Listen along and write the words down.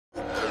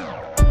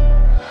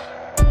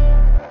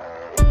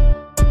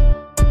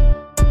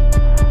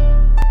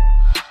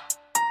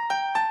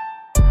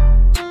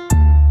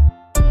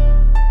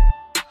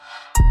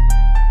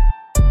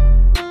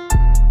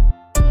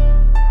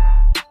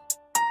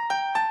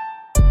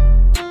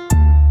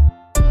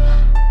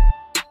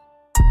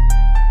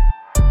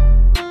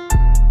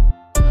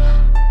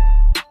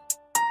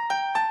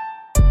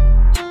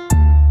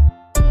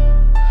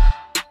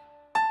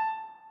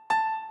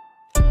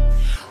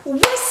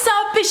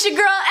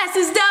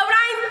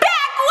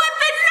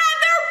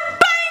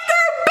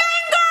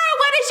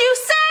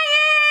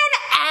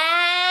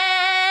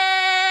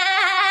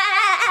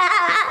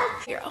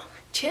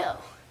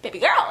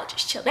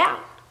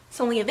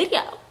only a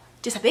video,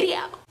 just a video.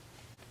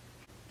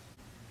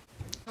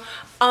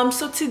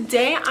 So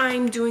today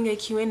I'm doing a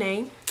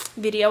Q&A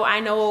video. I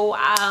know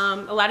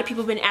a lot of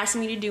people have been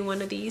asking me to do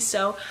one of these,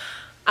 so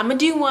I'm gonna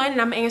do one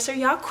and I'm gonna answer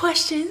y'all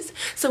questions.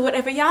 So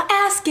whatever y'all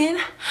asking,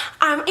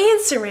 I'm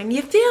answering,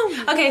 you feel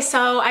me? Okay,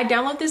 so I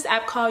downloaded this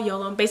app called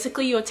girlllllll.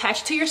 Basically, you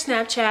attach it to your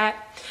Snapchat,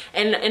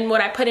 and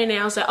what I put in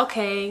there, I was like,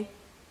 okay,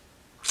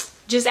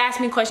 just ask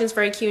me questions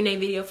for a Q&A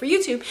video for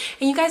YouTube.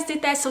 And you guys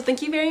did that, so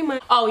thank you very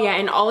much. Oh yeah,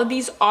 and all of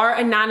these are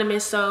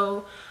anonymous,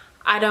 so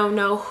I don't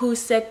know who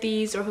set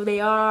these or who they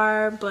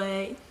are,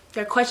 but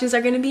your questions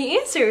are going to be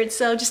answered.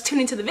 So just tune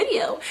into the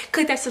video,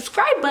 click that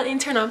subscribe button,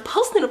 turn on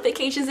post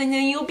notifications, and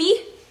then you'll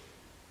be,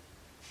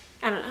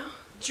 I don't know,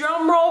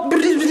 drum roll. Okay,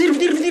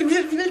 baby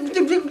girl,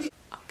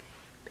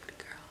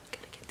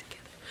 gotta get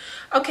together.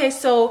 Okay,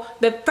 so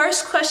the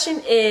first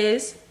question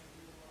is,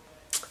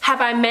 have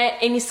I met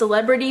any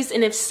celebrities,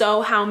 and if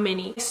so, how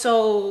many?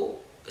 So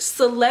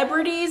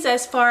celebrities,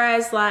 as far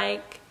as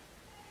like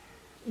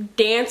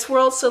dance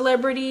world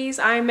celebrities,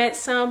 I met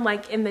some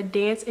like in the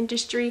dance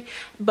industry,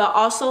 but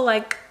also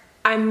like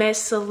I met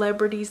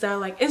celebrities that are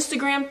like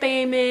Instagram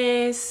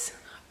famous,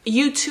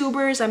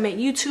 YouTubers. I met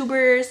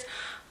YouTubers.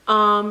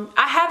 I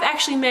have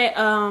actually met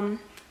I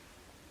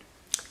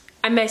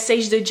met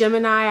Sage the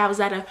Gemini. I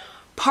was at a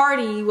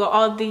party with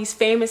all these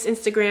famous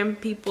Instagram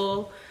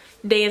people,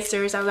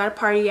 dancers. I was at a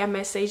party. I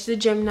met Sage the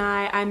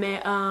Gemini. I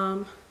met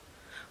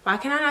why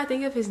can I not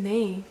think of his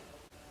name?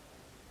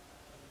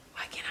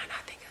 Why can I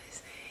not think of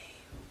his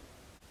name?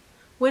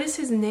 What is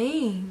his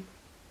name?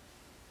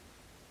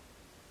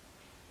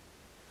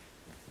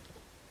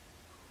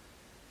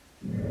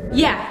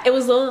 Yeah, it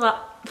was Lil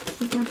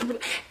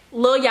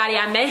Yachty.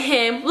 I met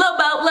him. Lil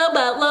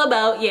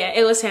Boat. Yeah,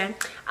 it was him.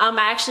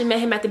 I actually met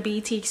him at the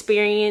BET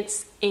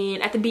Experience,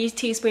 and at the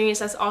BET Experience,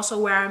 that's also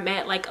where I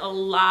met like a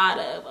lot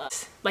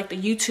of like the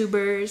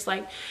YouTubers.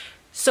 Like,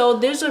 so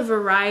there's a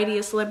variety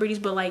of celebrities,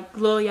 but like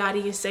Lil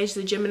Yachty and Sage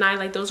the Gemini,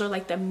 like those are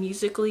like the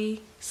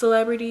musically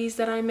celebrities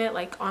that I met,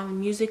 like on the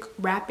music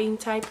rapping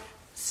type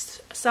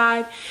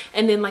side.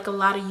 And then like a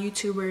lot of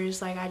YouTubers,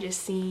 like I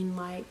just seen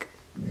like.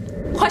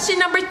 Question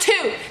number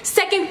 2,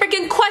 second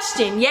freaking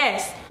question.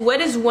 Yes,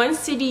 what is one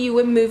city you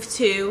would move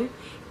to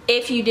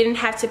if you didn't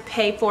have to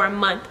pay for a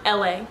month?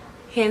 LA,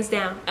 hands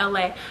down.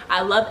 LA.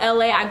 I love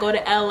LA. I go to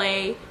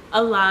LA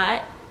a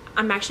lot.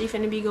 I'm actually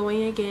finna be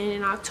going again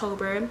in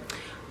October,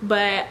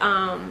 but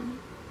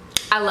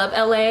I love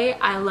LA.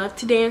 I love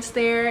to dance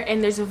there,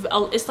 and there's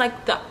it's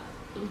like the,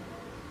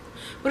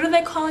 what do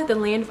they call it, the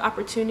land of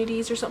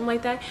opportunities or something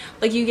like that.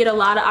 Like you get a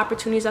lot of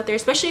opportunities out there,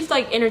 especially if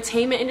like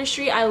entertainment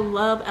industry. I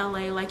love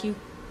LA. Like you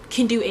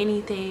can do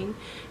anything.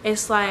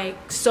 It's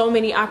like so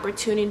many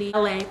opportunities.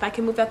 LA, if I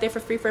can move out there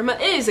for free for a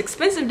month. It is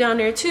expensive down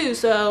there too,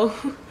 so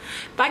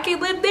if I can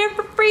live there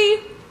for free,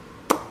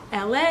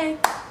 LA,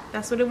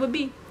 that's what it would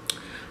be.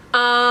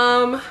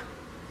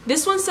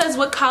 This one says,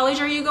 what college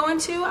are you going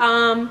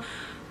to?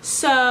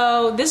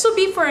 So this will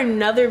be for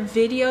another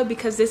video,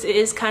 because this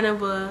is kind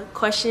of a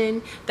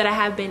question that I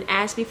have been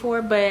asked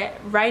before. But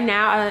right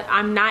now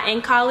I'm not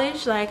in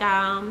college. Like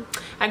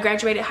I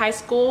graduated high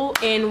school,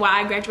 and while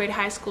I graduated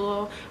high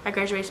school, I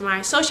graduated my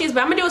associates.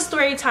 But I'm gonna do a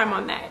story time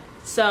on that,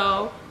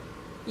 so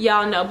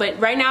y'all know. But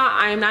right now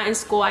I am not in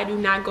school. I do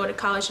not go to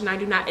college, and I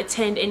do not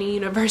attend any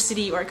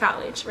university or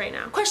college right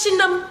now. Question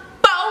number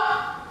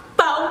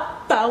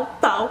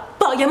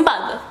your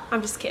mother.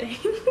 I'm just kidding.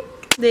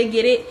 They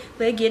get it.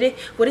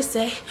 What it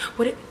say?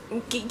 What it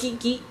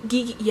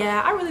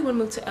yeah, I really want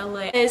to move to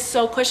LA. And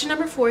so question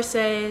number 4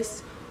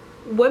 says,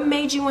 what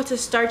made you want to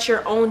start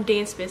your own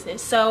dance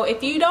business? So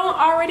if you don't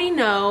already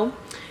know,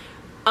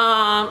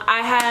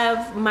 I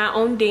have my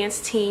own dance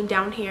team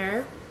down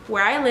here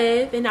where I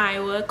live in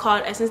Iowa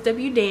called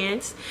SSW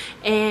Dance,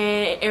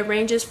 and it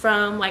ranges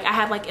from like, I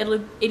have like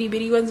itty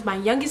bitty ones. My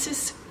youngest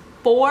is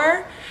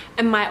 4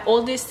 and my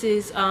oldest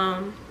is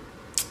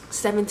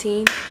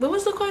 17. What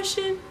was the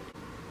question?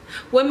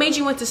 What made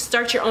you want to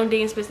start your own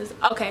dance business?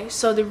 Okay,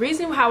 so the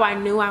reason how I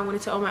knew I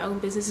wanted to own my own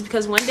business is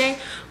because one day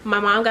my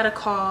mom got a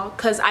call,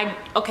 because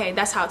okay,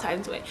 that's how it ties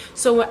into it.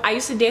 So when I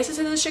used to dance with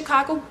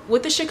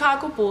the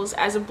Chicago Bulls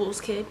as a Bulls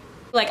kid.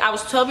 Like I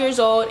was 12 years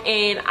old,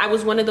 and I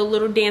was one of the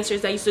little dancers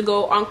that used to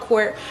go on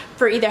court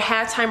for either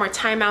halftime or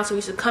timeouts. So we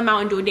used to come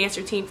out and do a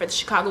dancer team for the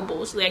Chicago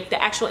Bulls, like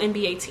the actual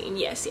NBA team.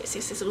 Yes,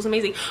 it was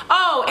amazing.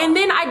 Oh, and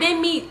then I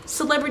did meet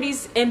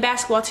celebrities in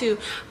basketball too,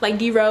 like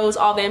D Rose,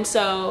 all them.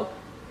 So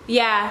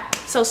yeah,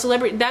 so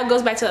celebrity, that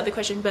goes back to the other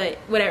question, but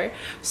whatever.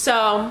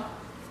 So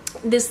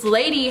this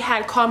lady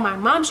had called my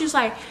mom. She was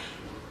like,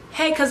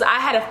 hey, because I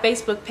had a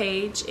Facebook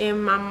page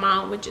and my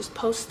mom would just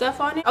post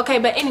stuff on it. Okay,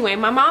 but anyway,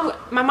 my mom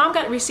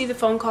received a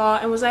phone call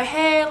and was like,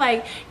 hey,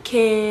 like,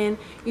 can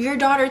your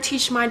daughter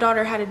teach my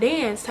daughter how to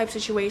dance type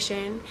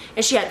situation?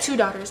 And she had 2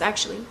 daughters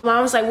actually.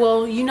 Mom was like,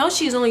 well, you know,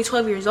 she's only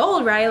 12 years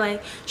old, right?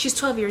 Like she's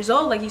 12 years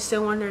old, like you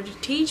still want her to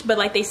teach? But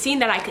like they seen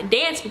that I could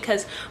dance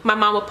because my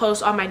mom would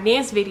post all my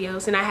dance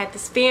videos, and I had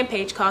this fan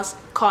page called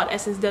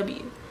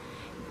SSW.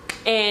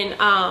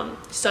 And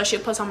so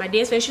she'll post on my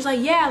dance page. She's like,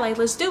 yeah, like,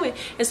 let's do it.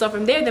 And so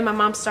from there, then my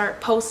mom started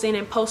posting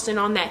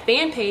on that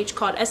fan page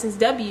called Essence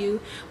W,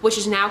 which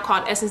is now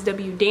called Essence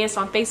W Dance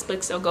on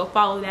Facebook. So go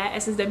follow that,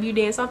 Essence W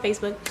Dance on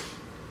Facebook.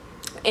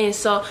 And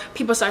so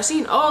people start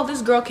seeing, oh,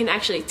 this girl can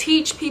actually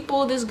teach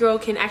people, this girl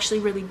can actually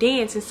really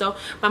dance. And so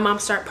my mom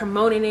started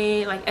promoting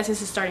it, like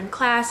Essence is starting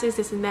classes,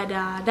 this and that,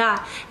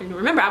 da. And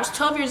remember, I was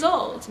 12 years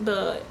old,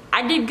 but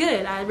I did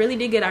good. I really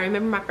did good. I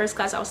remember my first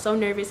class, I was so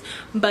nervous,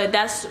 but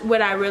that's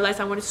what I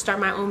realized I wanted to start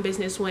my own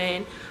business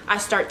when I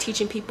start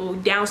teaching people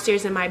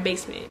downstairs in my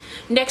basement.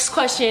 Next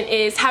question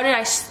is, how did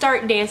I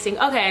start dancing?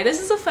 Okay, this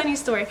is a funny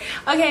story.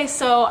 Okay,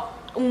 so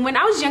when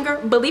I was younger,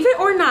 believe it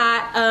or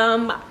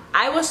not,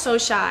 I was so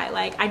shy.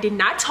 Like, I did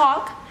not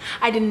talk.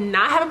 I did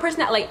not have a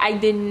personality. Like, I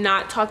did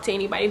not talk to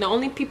anybody. The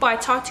only people I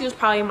talked to was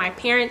probably my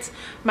parents,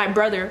 my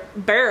brother,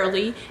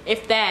 barely,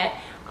 if that,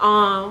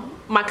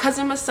 my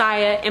cousin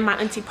Messiah, and my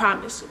auntie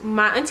Promise.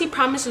 My auntie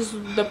Promise is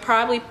the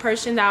probably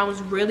person that I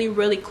was really,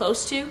 really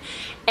close to,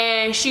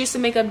 and she used to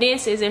make up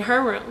dances in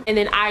her room, and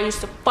then I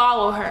used to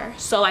follow her.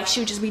 So like, she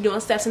would just be doing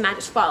steps and I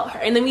just follow her,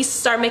 and then we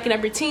started making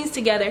up routines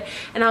together.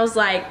 And I was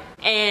like,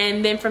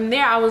 and then from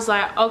there I was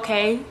like,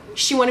 okay,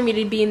 she wanted me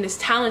to be in this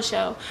talent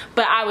show,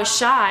 but I was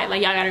shy.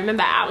 Like, y'all gotta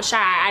remember, I was shy.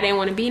 I didn't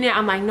want to be in it.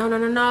 I'm like,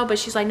 no, but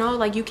she's like, no,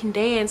 like, you can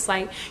dance,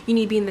 like, you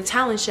need to be in the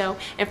talent show.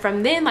 And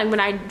from then, like, when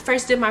I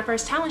first did my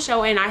first talent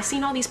show and I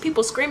seen all these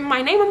people screaming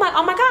my name, I'm like,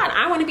 oh my god,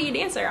 I want to be a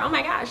dancer. Oh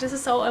my gosh, this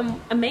is so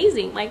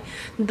amazing. Like,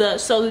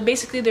 so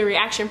basically the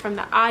reaction from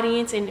the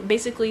audience, and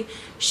basically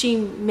she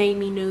made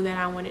me know that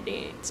I want to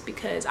dance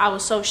because I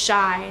was so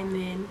shy, and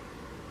then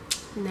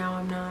now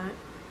I'm not.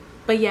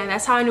 But yeah,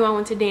 that's how I knew I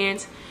wanted to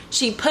dance.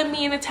 She put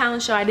me in a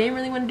talent show. I didn't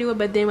really want to do it,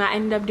 but then I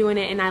ended up doing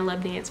it, and I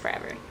love dance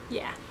forever.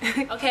 Yeah.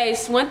 Okay,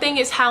 so one thing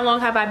is, how long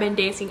have I been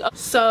dancing?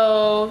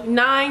 So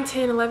 9,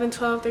 10, 11,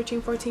 12,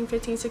 13, 14,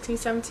 15, 16,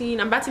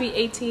 17. I'm about to be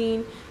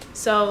 18.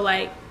 So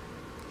like,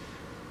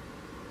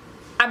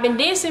 I've been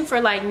dancing for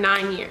like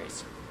 9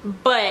 years.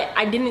 But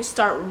I didn't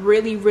start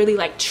really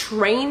like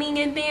training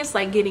in dance,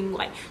 like getting,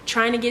 like,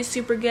 trying to get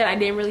super good. I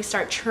didn't really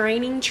start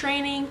training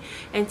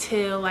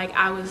until like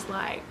I was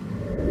like,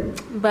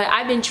 but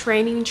I've been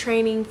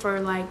training for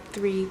like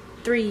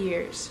 4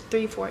 years,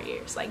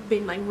 like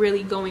been like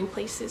really going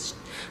places,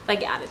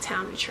 like out of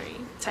town to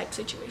train type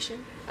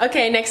situation.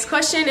 Okay, next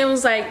question. It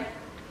was like,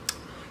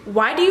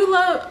 why do you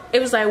love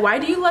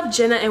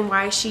Jenna, and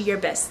why is she your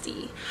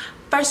bestie?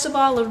 First of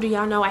all, little do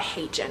y'all know, I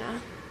hate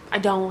Jenna. I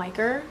don't like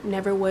her,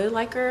 never would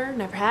like her,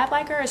 never have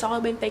like her. It's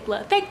all been fake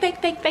love. Fake.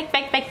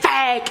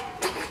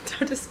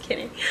 I'm just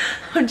kidding.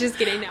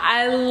 No,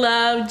 I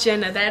love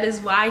Jenna. That is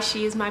why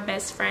she is my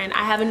best friend.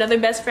 I have another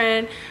best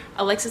friend,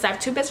 Alexis. I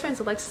have two best friends,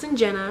 Alexis and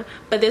Jenna.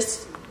 But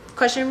this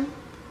question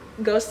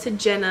goes to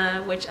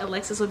Jenna, which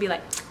Alexis will be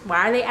like,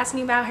 why are they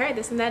asking about her?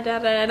 This and that,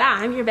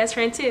 I'm your best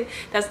friend too.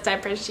 That's the type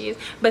of person she is.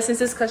 But since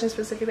this question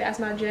specifically asked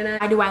about Jenna,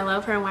 why do I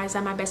love her and why is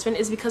that my best friend?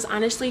 Is because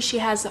honestly, she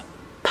has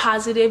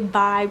positive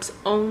vibes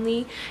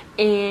only,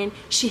 and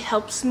she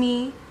helps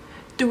me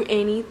through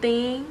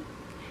anything,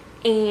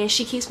 and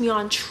she keeps me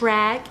on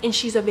track, and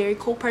she's a very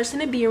cool person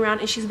to be around,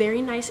 and she's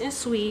very nice and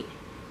sweet,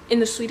 and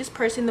the sweetest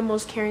person, the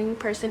most caring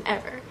person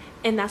ever,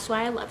 and that's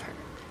why I love her,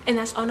 and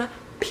that's on a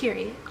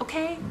period.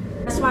 Okay,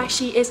 that's why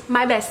she is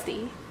my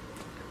bestie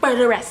for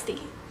the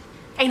restie.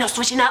 Ain't no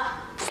switching up.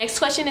 Next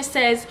question, it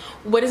says,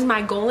 what is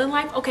my goal in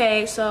life?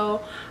 Okay,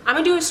 so I'm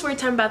gonna do a story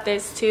time about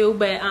this too,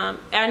 but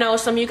I know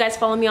some of you guys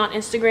follow me on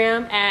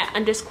Instagram at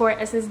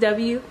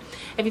 _EssenceW.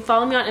 If you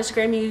follow me on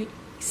Instagram, you've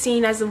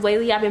seen as of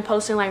lately I've been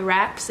posting like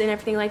raps and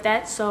everything like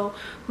that. So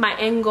my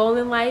end goal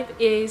in life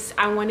is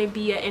I want to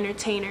be an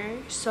entertainer.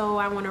 So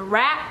I want to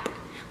rap,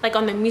 like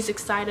on the music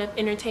side of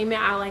entertainment.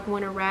 I like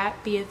want to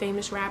rap, be a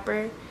famous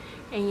rapper,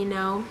 and you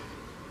know,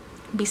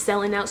 be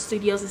selling out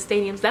studios and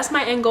stadiums. That's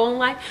my end goal in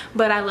life.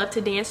 But I love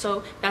to dance,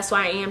 so that's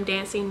why I am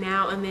dancing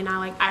now, and then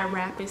I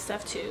rap and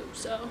stuff too.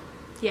 So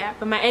yeah,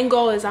 but my end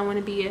goal is I want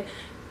to be an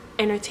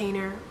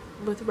entertainer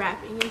with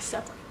rapping and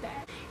stuff like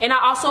that. And I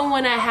also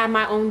want to have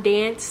my own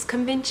dance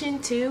convention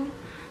too.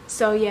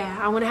 So yeah,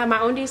 I want to have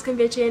my own dance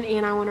convention,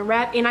 and I want to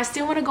rap, and I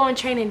still want to go and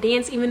train and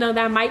dance, even though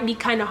that might be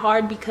kind of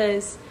hard,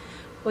 because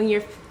when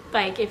you're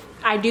like, if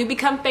I do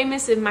become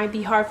famous, it might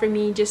be hard for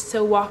me just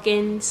to walk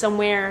in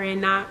somewhere and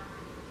not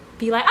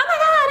be like, oh my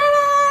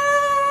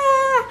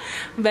god,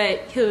 but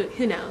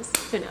who knows,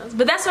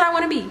 but that's what I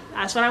want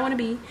to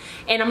be.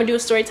 And I'm gonna do a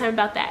story time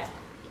about that.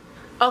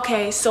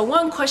 Okay, so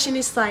one question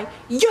is like,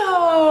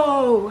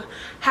 yo,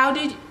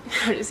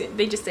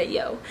 they just say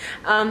yo,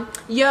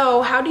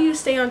 how do you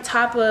stay on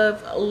top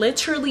of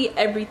literally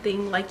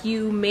everything? Like,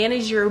 you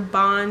manage your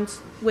bonds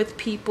with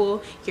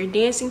people, your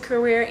dancing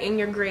career, and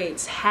your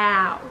grades.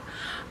 How?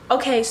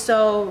 Okay,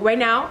 so right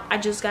now I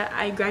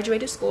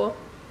graduated school.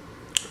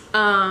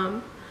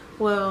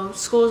 Well,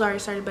 school's already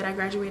started, but I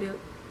graduated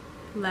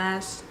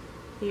last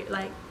year.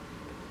 Like,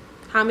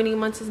 how many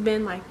months has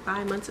been? Like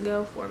 5 months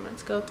ago, 4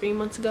 months ago, 3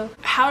 months ago.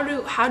 How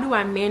did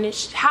I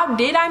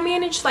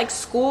manage like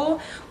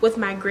school with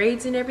my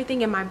grades and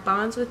everything, and my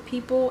bonds with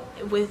people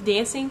with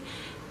dancing?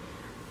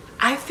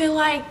 I feel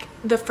like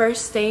the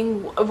first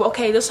thing,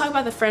 okay, let's talk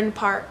about the friend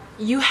part.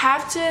 You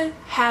have to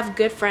have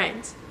good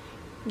friends.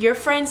 Your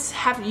friends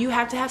you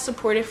have to have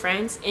supportive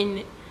friends,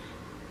 and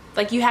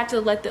like you have to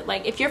let the,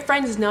 like if your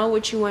friends know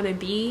what you want to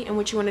be and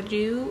what you want to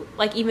do,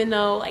 like even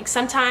though like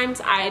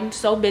sometimes I'm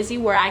so busy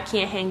where I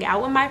can't hang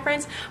out with my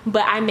friends,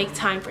 but I make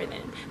time for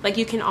them. Like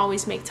you can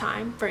always make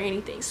time for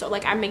anything, so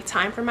like I make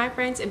time for my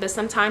friends, but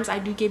sometimes I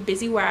do get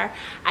busy where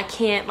I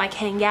can't like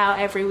hang out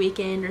every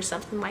weekend or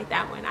something like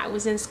that when I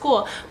was in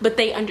school, but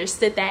they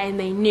understood that and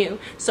they knew.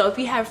 So if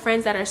you have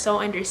friends that are so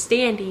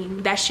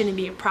understanding, that shouldn't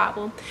be a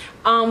problem.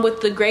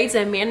 With the grades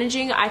and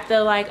managing, I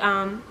feel like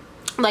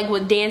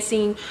with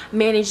dancing,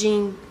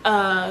 managing,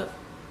 I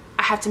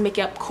have to make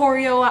up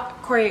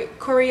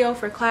choreo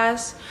for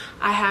class.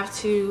 I have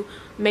to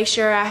make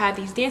sure I have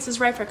these dances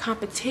right for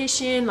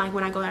competition. Like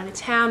when I go out of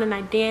town and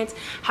I dance,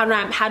 how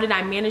did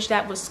I manage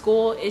that with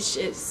school? It's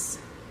just,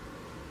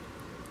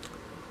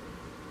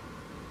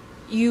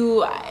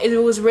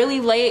 it was really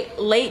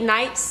late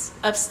nights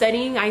of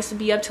studying. I used to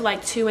be up to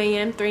like 2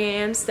 a.m. 3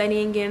 a.m.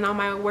 studying, getting all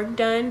my work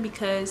done,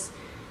 because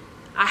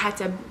I had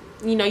to,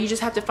 you know, you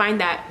just have to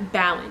find that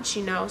balance,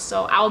 you know.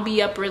 So I'll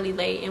be up really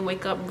late and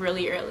wake up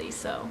really early.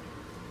 So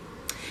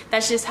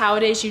that's just how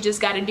it is. You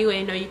just got to do it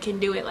and know you can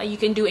do it. Like you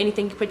can do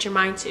anything you put your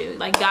mind to.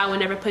 Like God would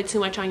never put too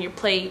much on your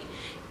plate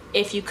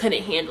if you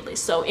couldn't handle it.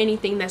 So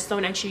anything that's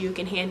thrown at you, you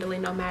can handle it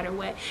no matter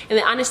what. And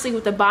then honestly,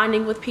 with the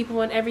bonding with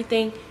people and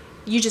everything,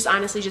 you just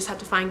honestly just have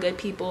to find good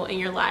people in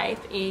your life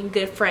and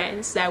good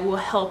friends that will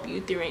help you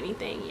through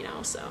anything, you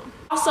know. So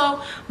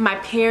also my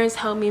parents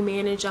helped me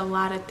manage a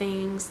lot of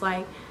things.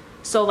 Like,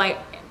 so like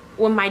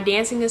when my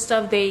dancing and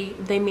stuff, they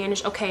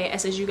managed, okay,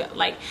 Essence, you got,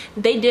 like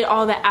they did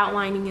all the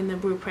outlining in the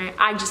blueprint.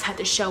 I just had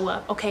to show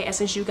up. Okay,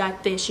 Essence, you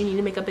got this, you need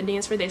to make up a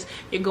dance for this.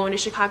 You're going to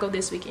Chicago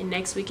this weekend,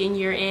 next weekend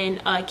you're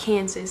in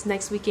Kansas,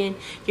 next weekend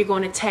you're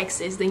going to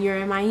Texas, then you're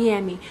in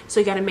Miami, so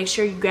you got to make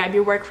sure you grab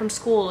your work from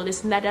school,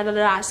 this and that, da, da,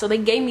 da. So they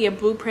gave me a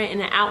blueprint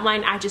and an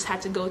outline. I just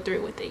had to go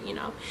through with it, you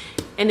know.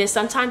 And then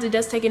sometimes it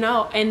does take an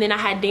out. And then I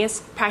had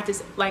dance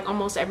practice like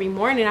almost every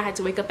morning. I had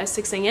to wake up at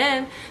 6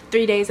 a.m.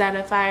 3 days out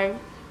of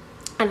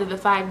the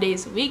 5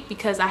 days a week,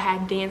 because I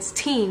had dance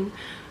team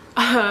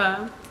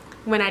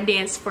when I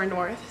danced for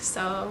North.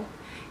 So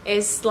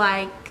it's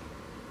like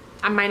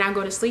I might not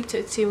go to sleep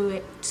till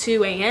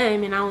 2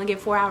 a.m. and I only get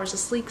 4 hours of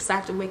sleep because I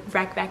have to wake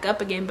back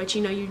up again. But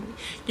you know,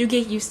 you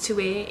get used to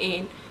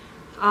it,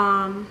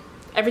 and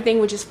everything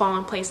would just fall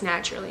in place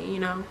naturally, you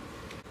know.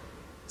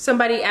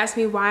 Somebody asked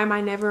me, why am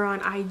I never on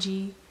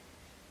IG?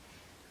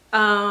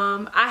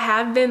 I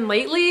have been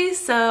lately,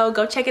 so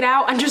go check it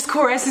out,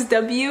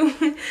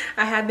 _SSW.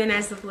 I have been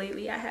as of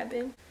lately, I have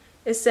been.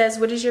 It says,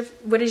 what is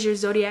your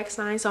zodiac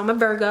sign? So I'm a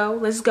Virgo.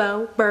 Let's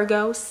go.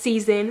 Virgo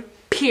season,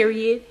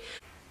 period.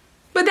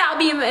 But that'll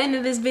be the end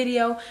of this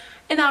video,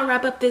 and I'll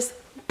wrap up this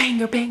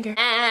banger.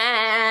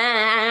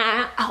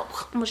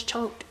 Oh, almost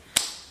choked.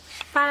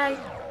 Bye.